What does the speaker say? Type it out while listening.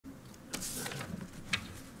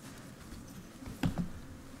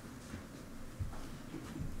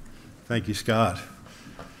Thank you, Scott.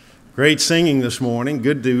 Great singing this morning.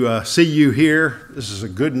 Good to see you here. This is a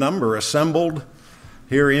good number assembled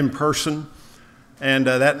here in person. And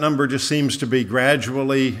that number just seems to be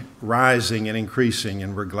gradually rising and increasing,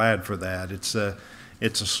 and we're glad for that. It's a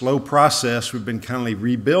slow process. We've been kind of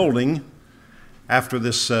rebuilding after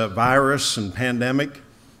this virus and pandemic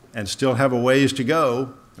and still have a ways to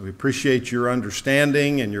go. We appreciate your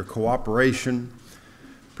understanding and your cooperation.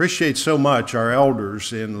 Appreciate so much our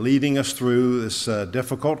elders in leading us through this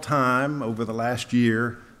difficult time over the last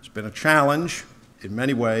year. It's been a challenge in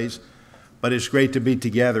many ways, but it's great to be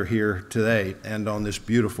together here today and on this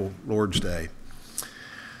beautiful Lord's Day.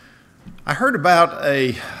 I heard about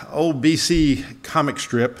an old BC comic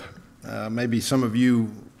strip, maybe some of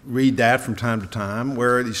you read that from time to time,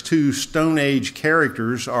 where these two Stone Age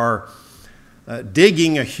characters are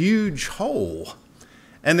digging a huge hole.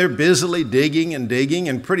 And they're busily digging,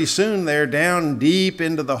 and pretty soon they're down deep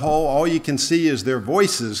into the hole. All you can see is their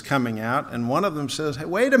voices coming out, and one of them says, "Hey,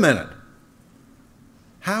 wait a minute.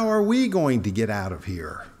 How are we going to get out of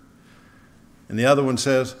here?" And the other one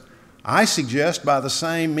says, "I suggest by the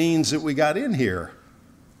same means that we got in here,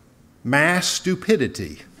 mass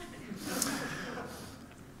stupidity."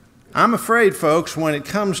 I'm afraid, folks, when it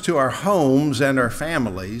comes to our homes and our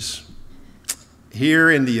families,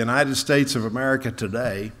 here in the United States of America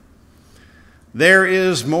today, there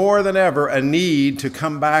is more than ever a need to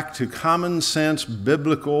come back to common sense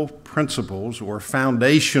biblical principles or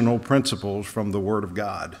foundational principles from the Word of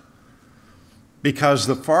God. Because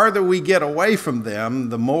the farther we get away from them,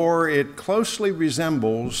 the more it closely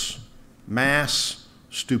resembles mass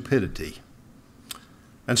stupidity.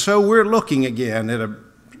 And so we're looking again at a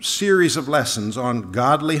series of lessons on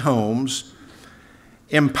godly homes,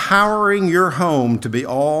 empowering your home to be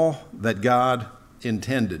all that God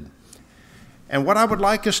intended. And what I would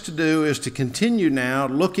like us to do is to continue now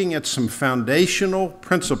looking at some foundational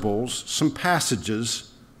principles, some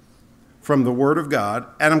passages from the Word of God.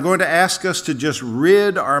 And I'm going to ask us to just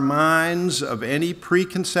rid our minds of any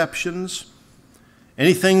preconceptions,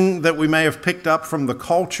 anything that we may have picked up from the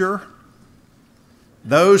culture.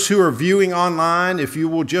 Those who are viewing online, if you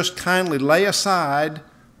will just kindly lay aside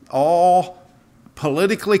all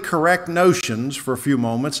politically correct notions for a few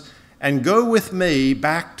moments and go with me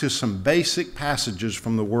back to some basic passages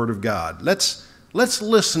from the Word of God. Let's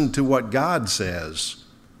listen to what God says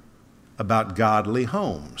about godly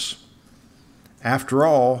homes. After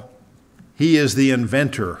all, He is the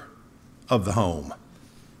inventor of the home.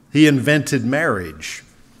 He invented marriage.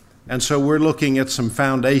 And so we're looking at some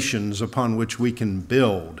foundations upon which we can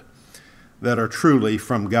build that are truly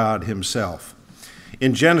from God Himself.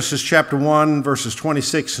 In Genesis chapter 1, verses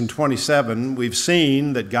 26 and 27, we've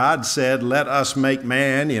seen that God said, "Let us make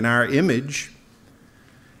man in our image."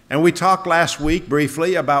 And we talked last week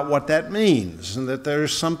briefly about what that means, and that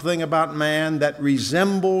there's something about man that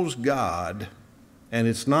resembles God, and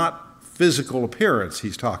it's not physical appearance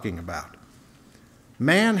He's talking about.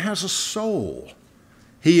 Man has a soul.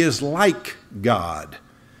 He is like God,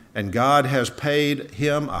 and God has paid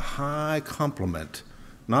him a high compliment,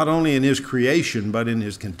 not only in His creation, but in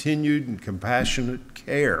His continued and compassionate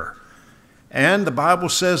care. And the Bible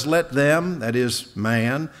says, "Let them," that is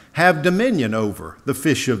man, "have dominion over the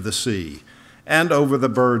fish of the sea, and over the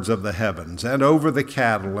birds of the heavens, and over the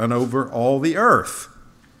cattle, and over all the earth,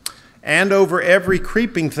 and over every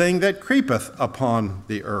creeping thing that creepeth upon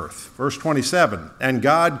the earth." Verse 27, "And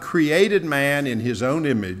God created man in His own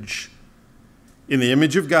image. In the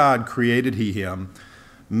image of God created He him.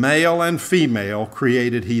 Male and female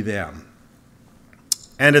created He them."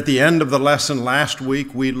 And at the end of the lesson last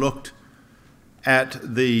week, we looked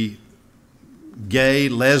at the gay,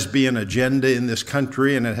 lesbian agenda in this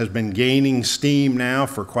country, and it has been gaining steam now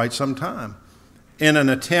for quite some time, in an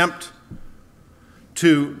attempt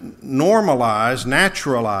to normalize,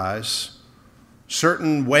 naturalize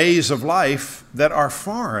certain ways of life that are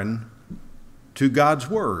foreign to God's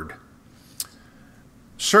Word.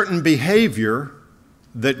 Certain behavior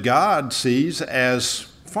that God sees as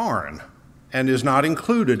foreign and is not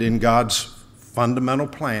included in God's fundamental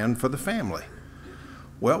plan for the family.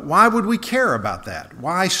 Well, why would we care about that?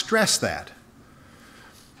 Why stress that?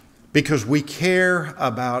 Because we care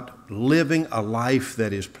about living a life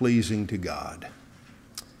that is pleasing to God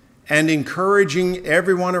and encouraging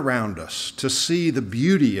everyone around us to see the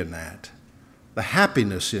beauty in that, the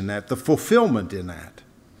happiness in that, the fulfillment in that.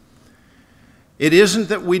 It isn't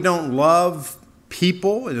that we don't love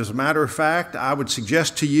people. As a matter of fact, I would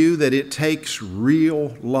suggest to you that it takes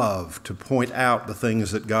real love to point out the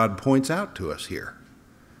things that God points out to us here.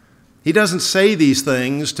 He doesn't say these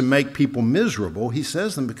things to make people miserable. He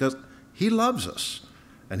says them because He loves us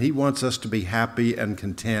And he wants us to be happy and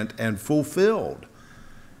content and fulfilled.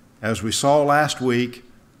 As we saw last week,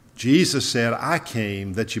 Jesus said, I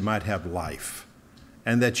came that you might have life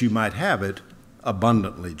and that you might have it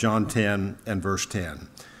abundantly. John 10 and verse 10.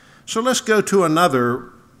 So let's go to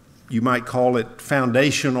another, you might call it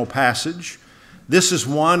foundational passage. This is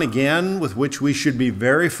one, again, with which we should be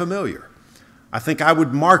very familiar. I think I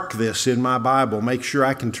would mark this in my Bible, make sure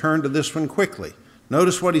I can turn to this one quickly.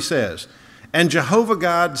 Notice what he says. And Jehovah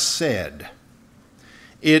God said,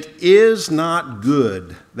 it is not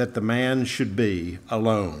good that the man should be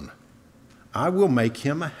alone. I will make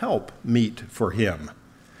him a help meet for him.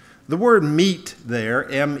 The word meet there,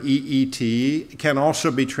 M-E-E-T, can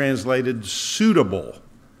also be translated suitable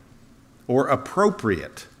or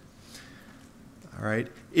appropriate. All right.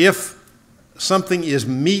 If something is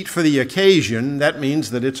meet for the occasion, that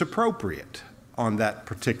means that it's appropriate on that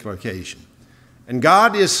particular occasion. And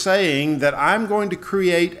God is saying that I'm going to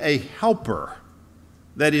create a helper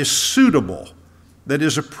that is suitable, that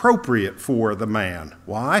is appropriate for the man.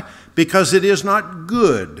 Why? Because it is not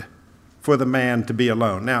good for the man to be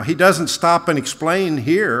alone. Now, he doesn't stop and explain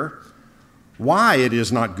here why it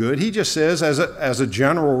is not good. He just says, as a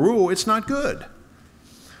general rule, it's not good.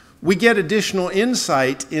 We get additional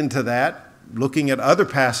insight into that looking at other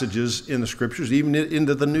passages in the Scriptures, even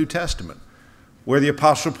into the New Testament, where the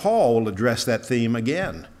Apostle Paul will address that theme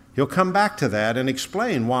again. He'll come back to that and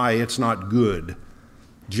explain why it's not good,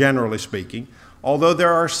 generally speaking. Although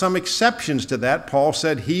there are some exceptions to that, Paul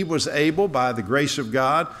said he was able, by the grace of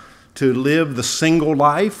God, to live the single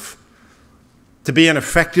life, to be an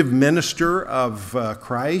effective minister of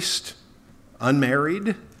Christ,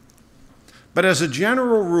 unmarried. But as a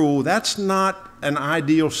general rule, that's not an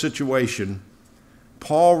ideal situation.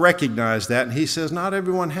 Paul recognized that, and he says not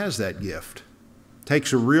everyone has that gift. It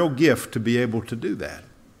takes a real gift to be able to do that.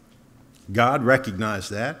 God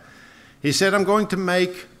recognized that. He said, I'm going to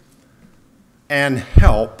make and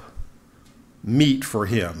help meet for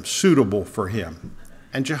him, suitable for him.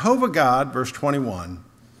 And Jehovah God, verse 21,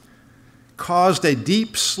 caused a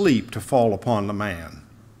deep sleep to fall upon the man,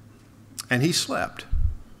 and he slept.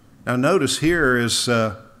 Now notice here is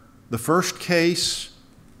the first case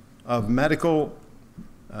of medical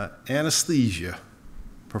anesthesia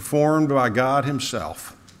performed by God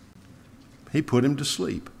himself. He put him to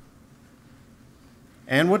sleep.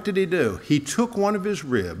 And what did he do? He took one of his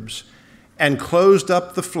ribs and closed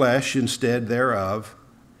up the flesh instead thereof,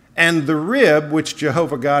 and the rib which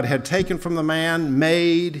Jehovah God had taken from the man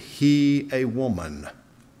made he a woman.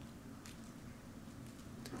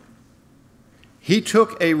 He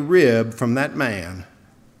took a rib from that man,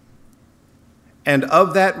 and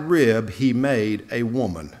of that rib he made a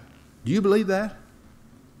woman. Do you believe that?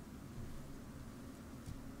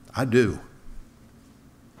 I do.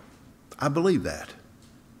 I believe that.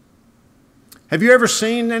 Have you ever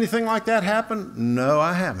seen anything like that happen? No,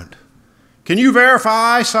 I haven't. Can you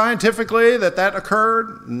verify scientifically that that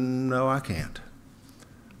occurred? No, I can't.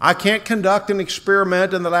 I can't conduct an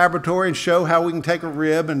experiment in the laboratory and show how we can take a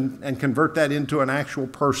rib and convert that into an actual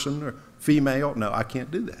person or female. No, I can't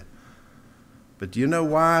do that. But do you know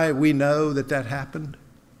why we know that that happened?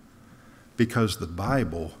 Because the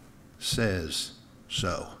Bible says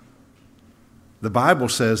so. The Bible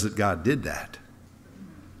says that God did that,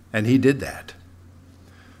 and he did that.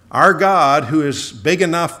 Our God, who is big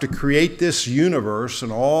enough to create this universe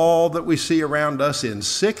and all that we see around us in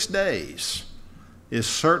 6 days, is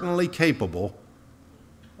certainly capable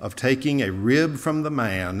of taking a rib from the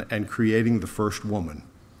man and creating the first woman.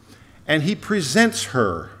 And he presents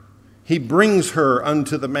her. He brings her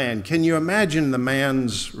unto the man. Can you imagine the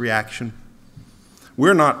man's reaction?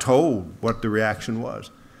 We're not told what the reaction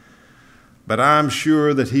was, but I'm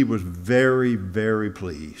sure that he was very, very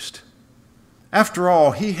pleased. After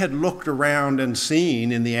all, he had looked around and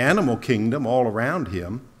seen in the animal kingdom all around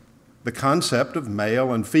him the concept of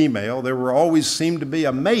male and female. There were always seemed to be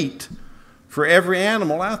a mate for every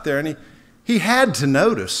animal out there, and he had to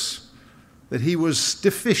notice that he was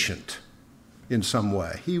deficient in some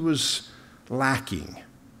way. He was lacking.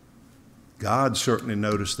 God certainly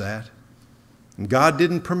noticed that, and God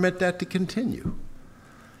didn't permit that to continue.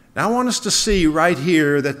 Now, I want us to see right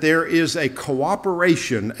here that there is a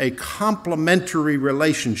cooperation, a complementary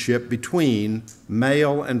relationship between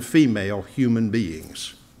male and female human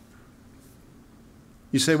beings.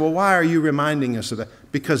 You say, well, why are you reminding us of that?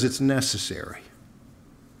 Because it's necessary.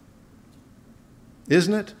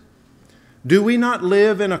 Isn't it? Do we not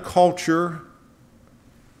live in a culture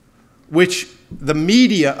which the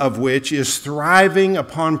media of which is thriving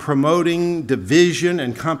upon promoting division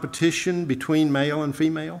and competition between male and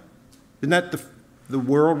female? Isn't that the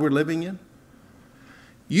world we're living in?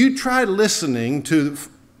 You try listening to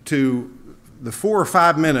the 4 or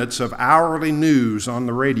 5 minutes of hourly news on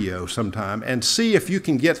the radio sometime and see if you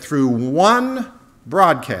can get through one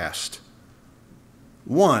broadcast,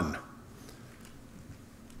 one,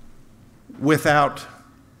 without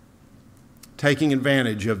taking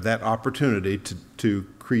advantage of that opportunity to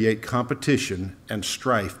create competition and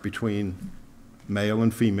strife between male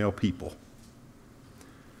and female people.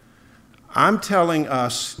 I'm telling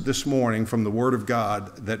us this morning from the Word of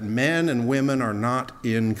God that men and women are not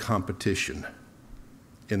in competition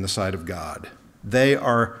in the sight of God. They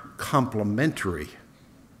are complementary.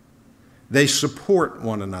 They support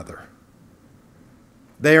one another.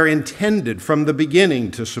 They are intended from the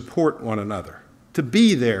beginning to support one another, to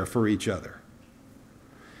be there for each other.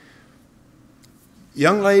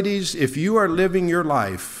 Young ladies, if you are living your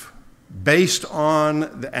life based on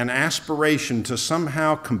an aspiration to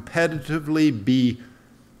somehow competitively be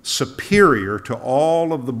superior to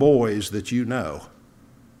all of the boys that you know,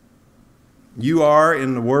 you are,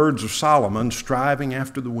 in the words of Solomon, striving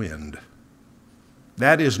after the wind.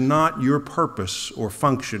 That is not your purpose or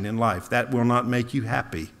function in life. That will not make you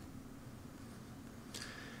happy.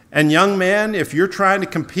 And young men, if you're trying to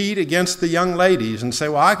compete against the young ladies and say,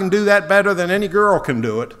 well, I can do that better than any girl can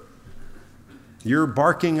do it, you're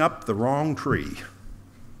barking up the wrong tree.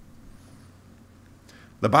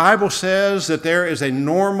 The Bible says that there is a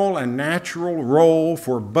normal and natural role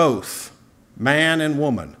for both man and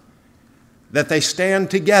woman, that they stand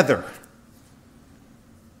together.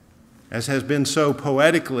 As has been so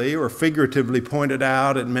poetically or figuratively pointed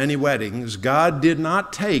out at many weddings, God did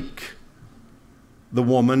not take the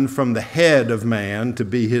woman from the head of man to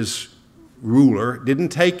be his ruler, didn't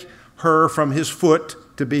take her from his foot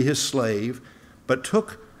to be his slave, but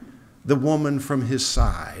took the woman from his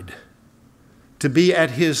side, to be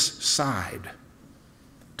at his side,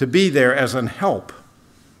 to be there as an help,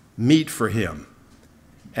 meet for him.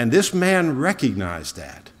 And this man recognized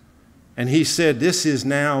that. And he said, this is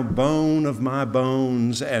now bone of my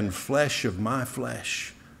bones and flesh of my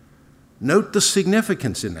flesh. Note the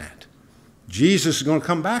significance in that. Jesus is going to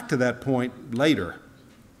come back to that point later.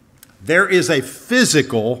 There is a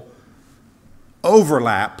physical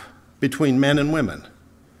overlap between men and women.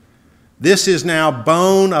 This is now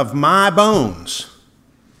bone of my bones,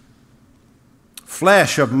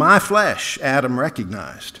 flesh of my flesh, Adam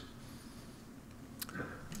recognized.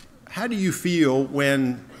 How do you feel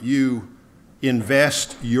when you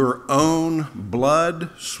invest your own blood,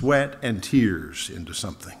 sweat, and tears into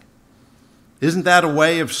something? Isn't that a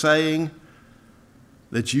way of saying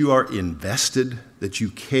that you are invested, that you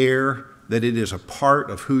care, that it is a part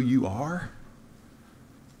of who you are?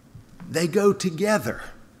 They go together.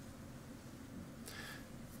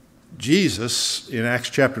 Jesus, in Acts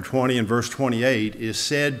chapter 20 and verse 28, is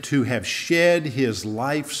said to have shed his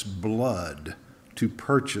life's blood to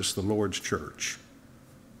purchase the Lord's church.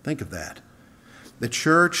 Think of that. The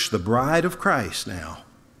church, the bride of Christ now,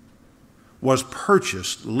 was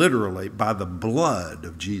purchased literally by the blood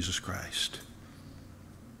of Jesus Christ.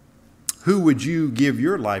 Who would you give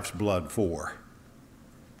your life's blood for?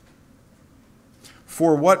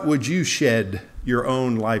 For what would you shed your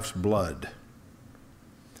own life's blood?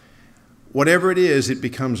 Whatever it is, it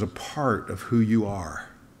becomes a part of who you are.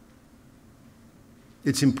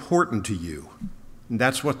 It's important to you. And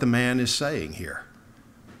that's what the man is saying here.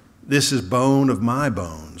 This is bone of my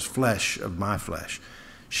bones, flesh of my flesh.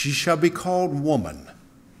 She shall be called woman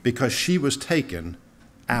because she was taken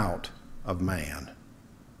out of man.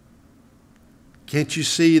 Can't you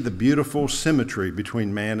see the beautiful symmetry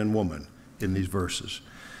between man and woman in these verses?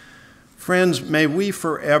 Friends, may we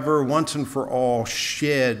forever, once and for all,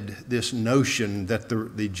 shed this notion that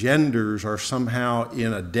the genders are somehow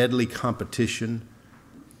in a deadly competition,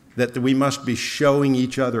 that we must be showing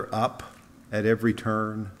each other up at every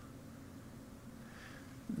turn.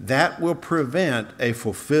 That will prevent a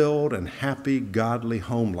fulfilled and happy, godly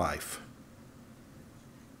home life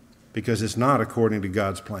because it's not according to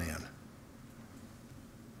God's plan.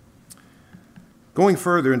 Going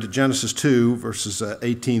further into Genesis 2, verses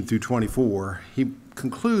 18 through 24, he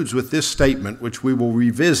concludes with this statement, which we will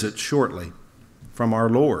revisit shortly from our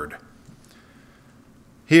Lord.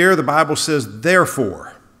 Here the Bible says,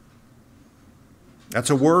 therefore. That's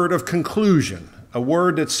a word of conclusion, a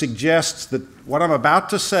word that suggests that what I'm about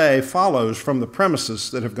to say follows from the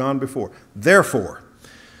premises that have gone before. Therefore,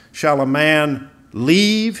 shall a man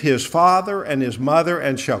leave his father and his mother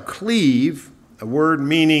and shall cleave, a word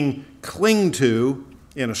meaning cling to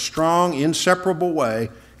in a strong, inseparable way,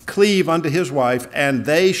 cleave unto his wife, and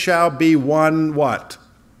they shall be one what?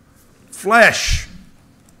 Flesh.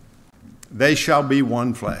 They shall be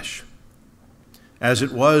one flesh. As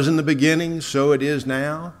it was in the beginning, so it is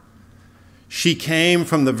now. She came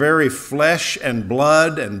from the very flesh and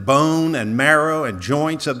blood and bone and marrow and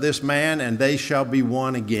joints of this man, and they shall be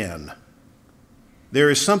one again. There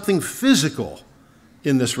is something physical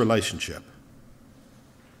in this relationship.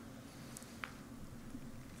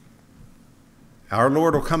 Our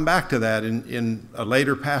Lord will come back to that in a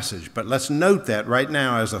later passage, but let's note that right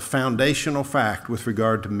now as a foundational fact with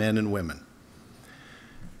regard to men and women.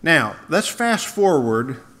 Now, let's fast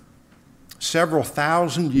forward several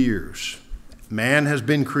thousand years. Man has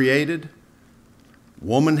been created,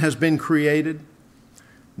 woman has been created.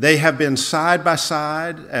 They have been side by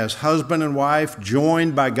side as husband and wife,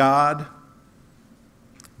 joined by God,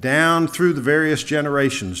 down through the various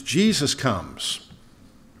generations. Jesus comes.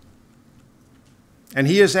 And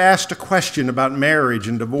he is asked a question about marriage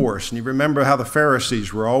and divorce. And you remember how the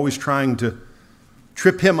Pharisees were always trying to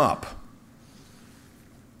trip him up.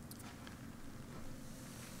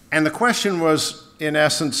 And the question was, in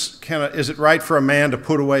essence, is it right for a man to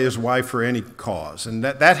put away his wife for any cause? And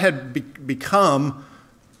that had become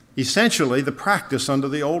essentially the practice under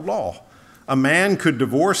the old law. A man could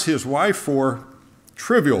divorce his wife for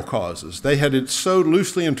trivial causes. They had so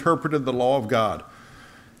loosely interpreted the law of God.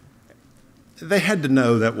 They had to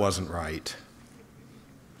know that wasn't right.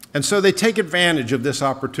 And so they take advantage of this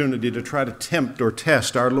opportunity to try to tempt or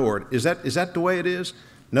test our Lord. Is that the way it is?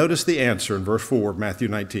 Notice the answer in verse 4 of Matthew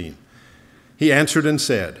 19. He answered and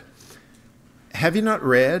said, "Have you not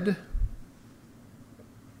read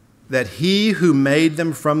that he who made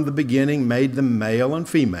them from the beginning made them male and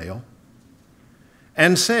female,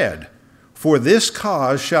 and said, 'For this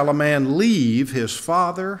cause shall a man leave his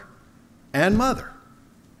father and mother'?"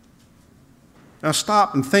 Now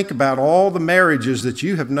stop and think about all the marriages that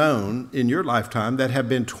you have known in your lifetime that have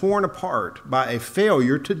been torn apart by a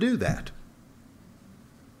failure to do that.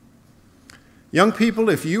 Young people,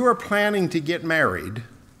 if you are planning to get married,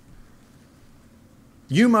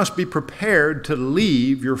 you must be prepared to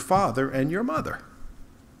leave your father and your mother.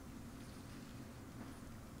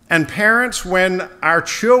 And parents, when our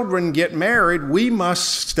children get married, we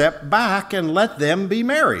must step back and let them be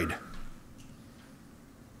married.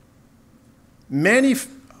 Many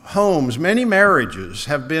homes, many marriages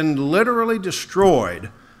have been literally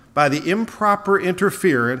destroyed by the improper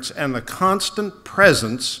interference and the constant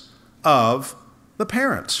presence of the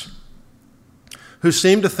parents, who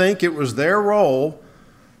seem to think it was their role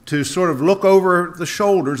to sort of look over the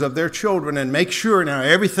shoulders of their children and make sure now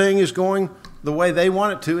everything is going the way they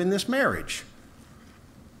want it to in this marriage.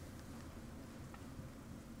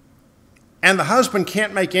 And the husband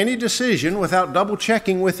can't make any decision without double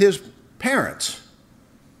checking with his parents.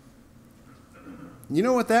 You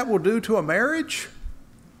know what that will do to a marriage?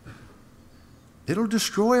 It'll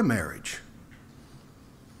destroy a marriage.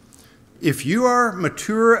 If you are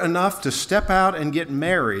mature enough to step out and get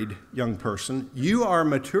married, young person, you are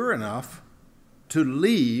mature enough to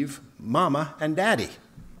leave mama and daddy.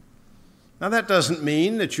 Now that doesn't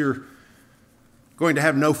mean that you're going to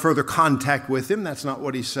have no further contact with him. That's not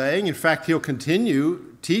what he's saying. In fact, he'll continue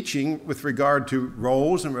teaching with regard to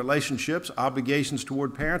roles and relationships, obligations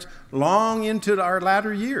toward parents, long into our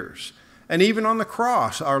latter years. And even on the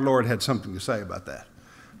cross, our Lord had something to say about that.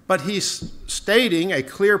 But he's stating a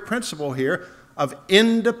clear principle here of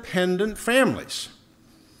independent families.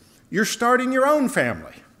 You're starting your own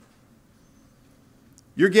family.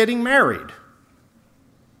 You're getting married.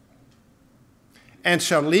 And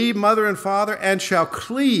shall leave mother and father, and shall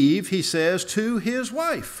cleave, he says, to his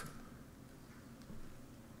wife.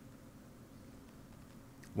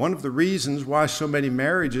 One of the reasons why so many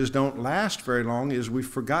marriages don't last very long is we've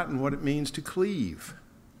forgotten what it means to cleave.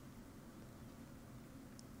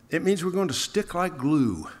 It means we're going to stick like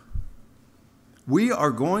glue. We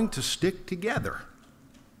are going to stick together.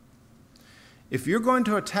 If you're going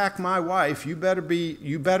to attack my wife, you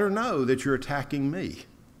better know that you're attacking me.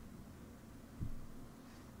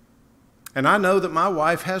 And I know that my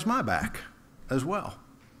wife has my back as well.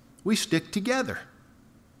 We stick together.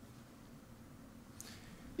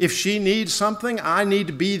 If she needs something, I need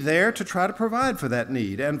to be there to try to provide for that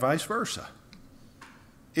need, and vice versa.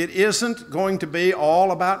 It isn't going to be all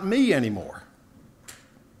about me anymore.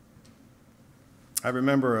 I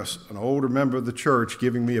remember an older member of the church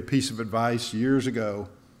giving me a piece of advice years ago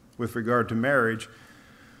with regard to marriage.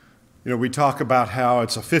 You know, we talk about how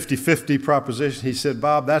it's a 50-50 proposition. He said,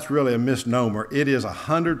 "Bob, that's really a misnomer. It is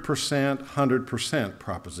 100%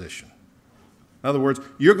 proposition." In other words,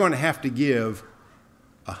 you're going to have to give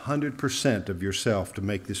 100% of yourself to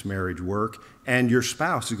make this marriage work, and your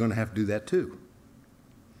spouse is going to have to do that too.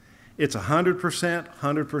 It's 100%.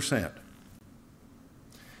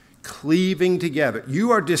 cleaving together. You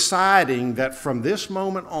are deciding that from this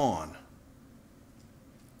moment on,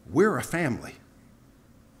 we're a family.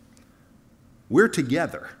 We're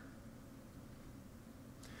together.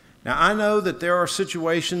 Now, I know that there are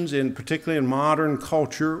situations, particularly in modern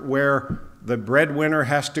culture, where the breadwinner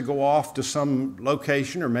has to go off to some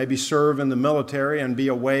location or maybe serve in the military and be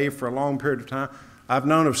away for a long period of time. I've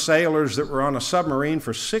known of sailors that were on a submarine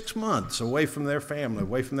for 6 months away from their family,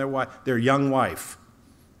 away from their young wife.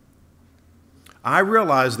 I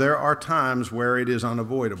realize there are times where it is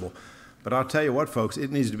unavoidable, but I'll tell you what, folks,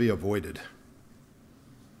 it needs to be avoided.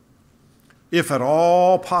 If at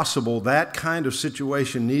all possible, that kind of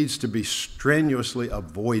situation needs to be strenuously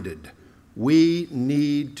avoided. We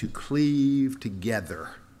need to cleave together.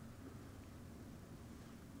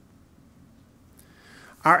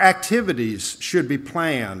 Our activities should be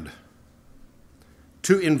planned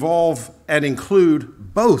to involve and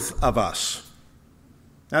include both of us.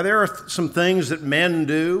 Now, there are some things that men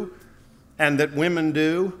do and that women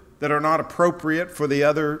do that are not appropriate for the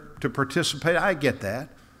other to participate. I get that.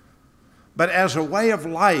 But as a way of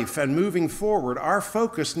life and moving forward, our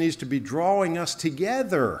focus needs to be drawing us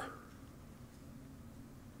together,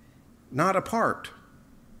 not apart.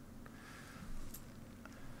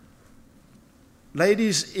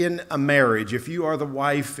 Ladies, in a marriage, if you are the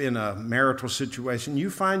wife in a marital situation, you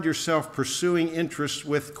find yourself pursuing interests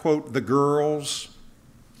with, quote, the girls,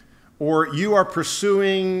 or you are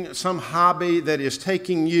pursuing some hobby that is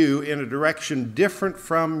taking you in a direction different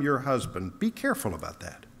from your husband. Be careful about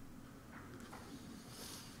that.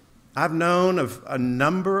 I've known of a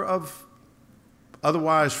number of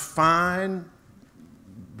otherwise fine,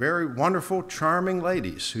 very wonderful, charming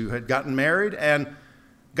ladies who had gotten married and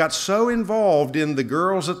got so involved in the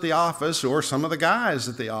girls at the office or some of the guys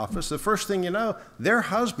at the office, the first thing you know, their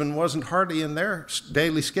husband wasn't hardly in their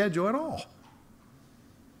daily schedule at all.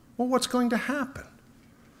 Well, what's going to happen?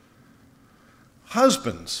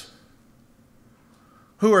 Husbands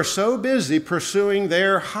who are so busy pursuing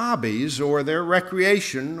their hobbies or their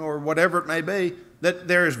recreation or whatever it may be, that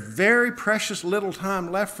there's very precious little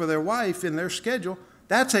time left for their wife in their schedule,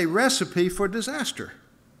 that's a recipe for disaster.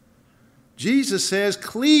 Jesus says,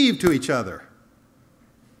 cleave to each other.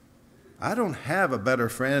 I don't have a better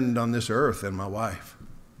friend on this earth than my wife.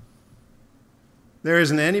 There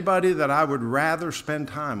isn't anybody that I would rather spend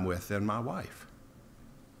time with than my wife.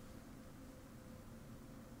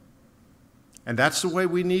 And that's the way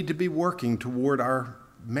we need to be working toward our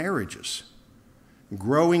marriages,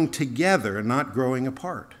 growing together and not growing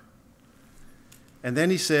apart. And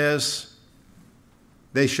then he says,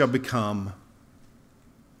 they shall become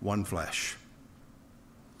one flesh.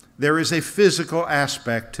 There is a physical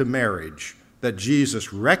aspect to marriage that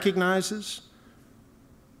Jesus recognizes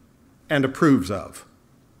and approves of.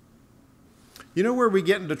 You know where we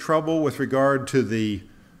get into trouble with regard to the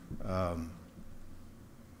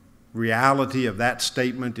reality of that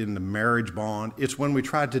statement in the marriage bond? It's when we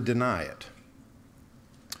try to deny it.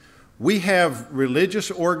 We have religious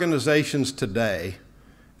organizations today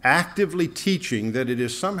actively teaching that it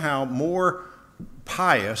is somehow more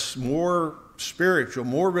pious, more spiritual,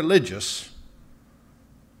 more religious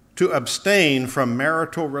to abstain from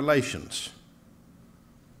marital relations.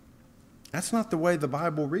 That's not the way the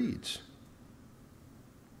Bible reads.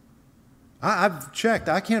 I've checked.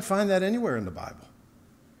 I can't find that anywhere in the Bible.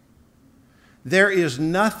 There is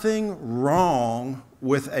nothing wrong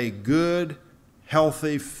with a good,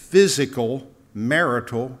 healthy, physical,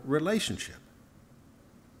 marital relationship.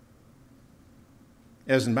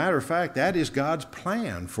 As a matter of fact, that is God's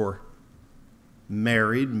plan for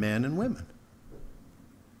married men and women.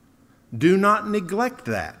 Do not neglect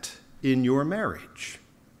that in your marriage.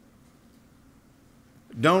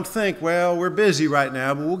 Don't think, well, we're busy right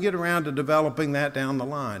now, but we'll get around to developing that down the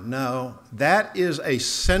line. No, that is a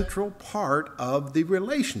central part of the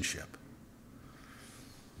relationship.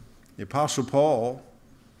 The Apostle Paul,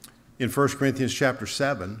 in 1 Corinthians chapter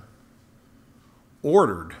 7,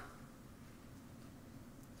 ordered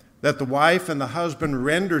that the wife and the husband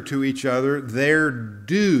render to each other their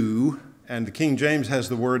due, and the King James has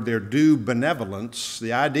the word their due benevolence.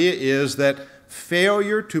 The idea is that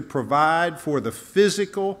failure to provide for the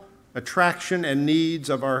physical attraction and needs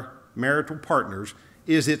of our marital partners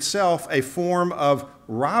is itself a form of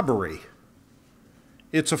robbery.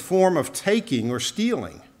 It's a form of taking or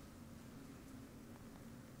stealing.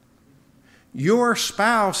 Your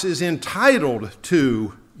spouse is entitled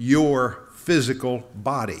to your physical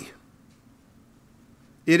body.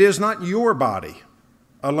 It is not your body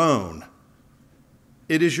alone.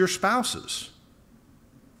 It is your spouse's.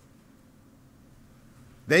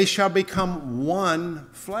 They shall become one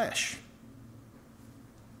flesh.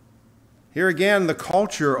 Here again, the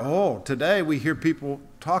culture, today we hear people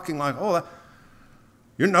talking like,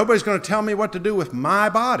 nobody's going to tell me what to do with my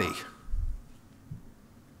body.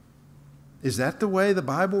 Is that the way the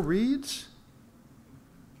Bible reads?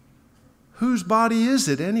 Whose body is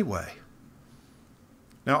it anyway?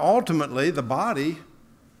 Now, ultimately, the body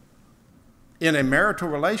in a marital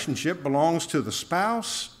relationship belongs to the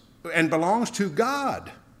spouse and belongs to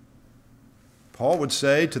God. Paul would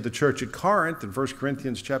say to the church at Corinth in 1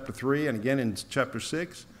 Corinthians chapter 3 and again in chapter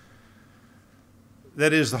 6,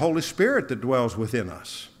 that it is the Holy Spirit that dwells within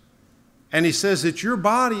us. And he says that your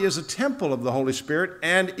body is a temple of the Holy Spirit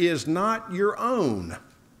and is not your own.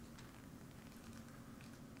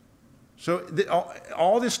 So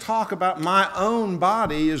all this talk about my own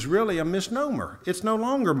body is really a misnomer. It's no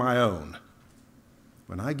longer my own.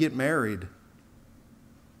 When I get married,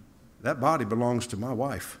 that body belongs to my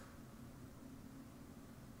wife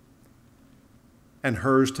and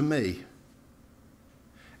hers to me.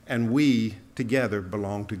 And we together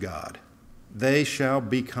belong to God. They shall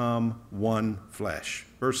become one flesh.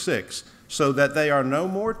 Verse 6, so that they are no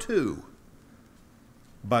more two,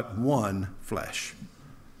 but one flesh.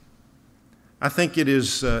 I think it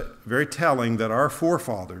is very telling that our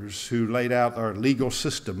forefathers who laid out our legal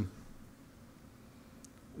system,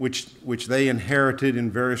 which they inherited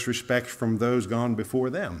in various respects from those gone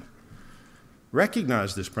before them,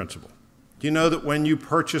 recognize this principle. Do you know that when you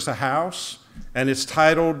purchase a house and it's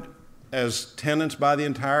titled as tenants by the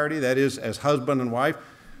entirety, that is, as husband and wife,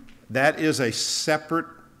 that is a separate,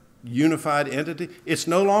 unified entity? It's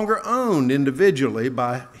no longer owned individually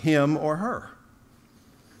by him or her.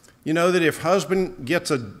 You know that if husband gets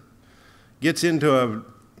into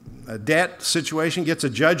a debt situation, gets a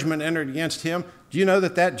judgment entered against him, do you know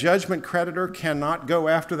that that judgment creditor cannot go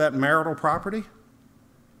after that marital property?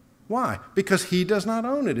 Why? Because he does not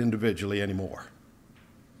own it individually anymore.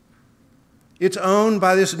 It's owned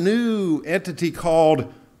by this new entity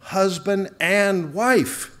called husband and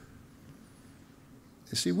wife.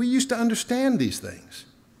 You see, we used to understand these things.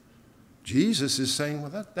 Jesus is saying,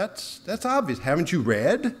 well, that's obvious. Haven't you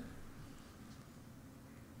read?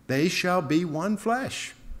 They shall be one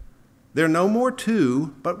flesh. They're no more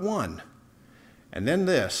two, but one. And then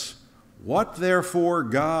this, what therefore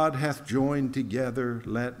God hath joined together,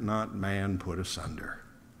 let not man put asunder.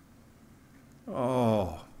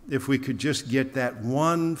 Oh, if we could just get that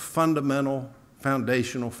one fundamental,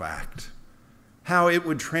 foundational fact, how it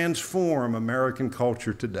would transform American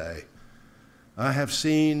culture today. I have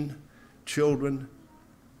seen children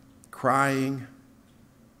crying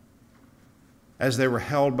as they were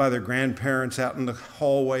held by their grandparents out in the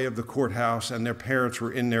hallway of the courthouse, and their parents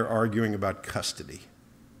were in there arguing about custody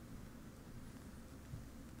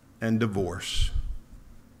and divorce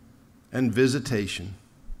and visitation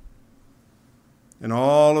and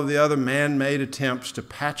all of the other man-made attempts to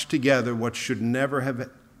patch together what should never have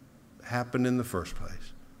happened in the first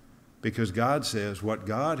place. Because God says, what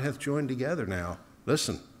God hath joined together now,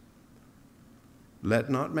 listen,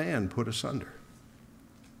 let not man put asunder.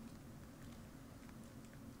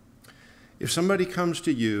 If somebody comes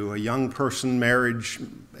to you, a young person, marriage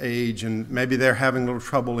age, and maybe they're having a little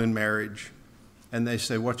trouble in marriage, and they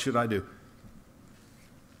say, what should I do?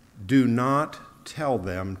 Do not tell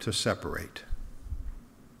them to separate.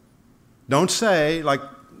 Don't say, like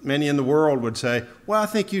many in the world would say, well, I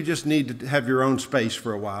think you just need to have your own space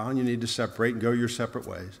for a while, and you need to separate and go your separate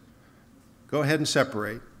ways. Go ahead and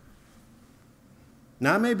separate.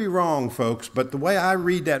 Now, I may be wrong, folks, but the way I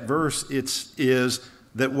read that verse, is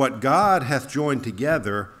that what God hath joined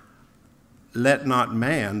together, let not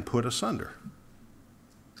man put asunder.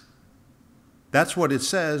 That's what it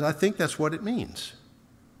says. I think that's what it means.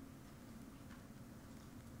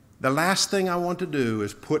 The last thing I want to do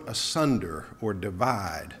is put asunder or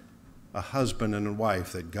divide a husband and a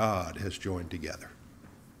wife that God has joined together.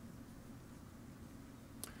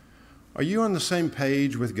 Are you on the same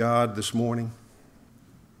page with God this morning?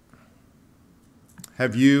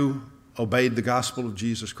 Have you obeyed the gospel of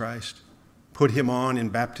Jesus Christ, put him on in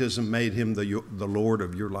baptism, made him the Lord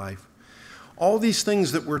of your life? All these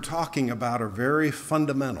things that we're talking about are very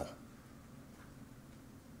fundamental.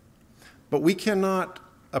 But we cannot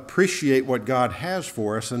appreciate what God has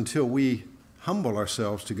for us until we humble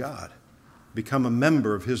ourselves to God, become a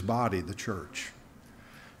member of his body, the church,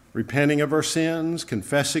 repenting of our sins,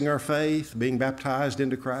 confessing our faith, being baptized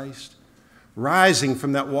into Christ, rising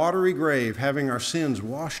from that watery grave, having our sins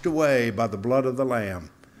washed away by the blood of the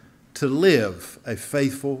Lamb, to live a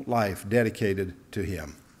faithful life dedicated to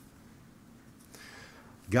him.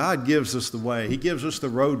 God gives us the way. He gives us the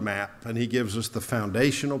roadmap, and he gives us the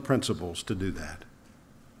foundational principles to do that.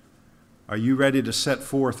 Are you ready to set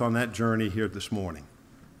forth on that journey here this morning?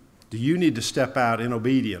 Do you need to step out in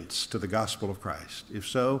obedience to the gospel of Christ? If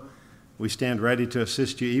so, we stand ready to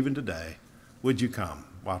assist you even today. Would you come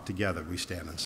while together we stand and sing?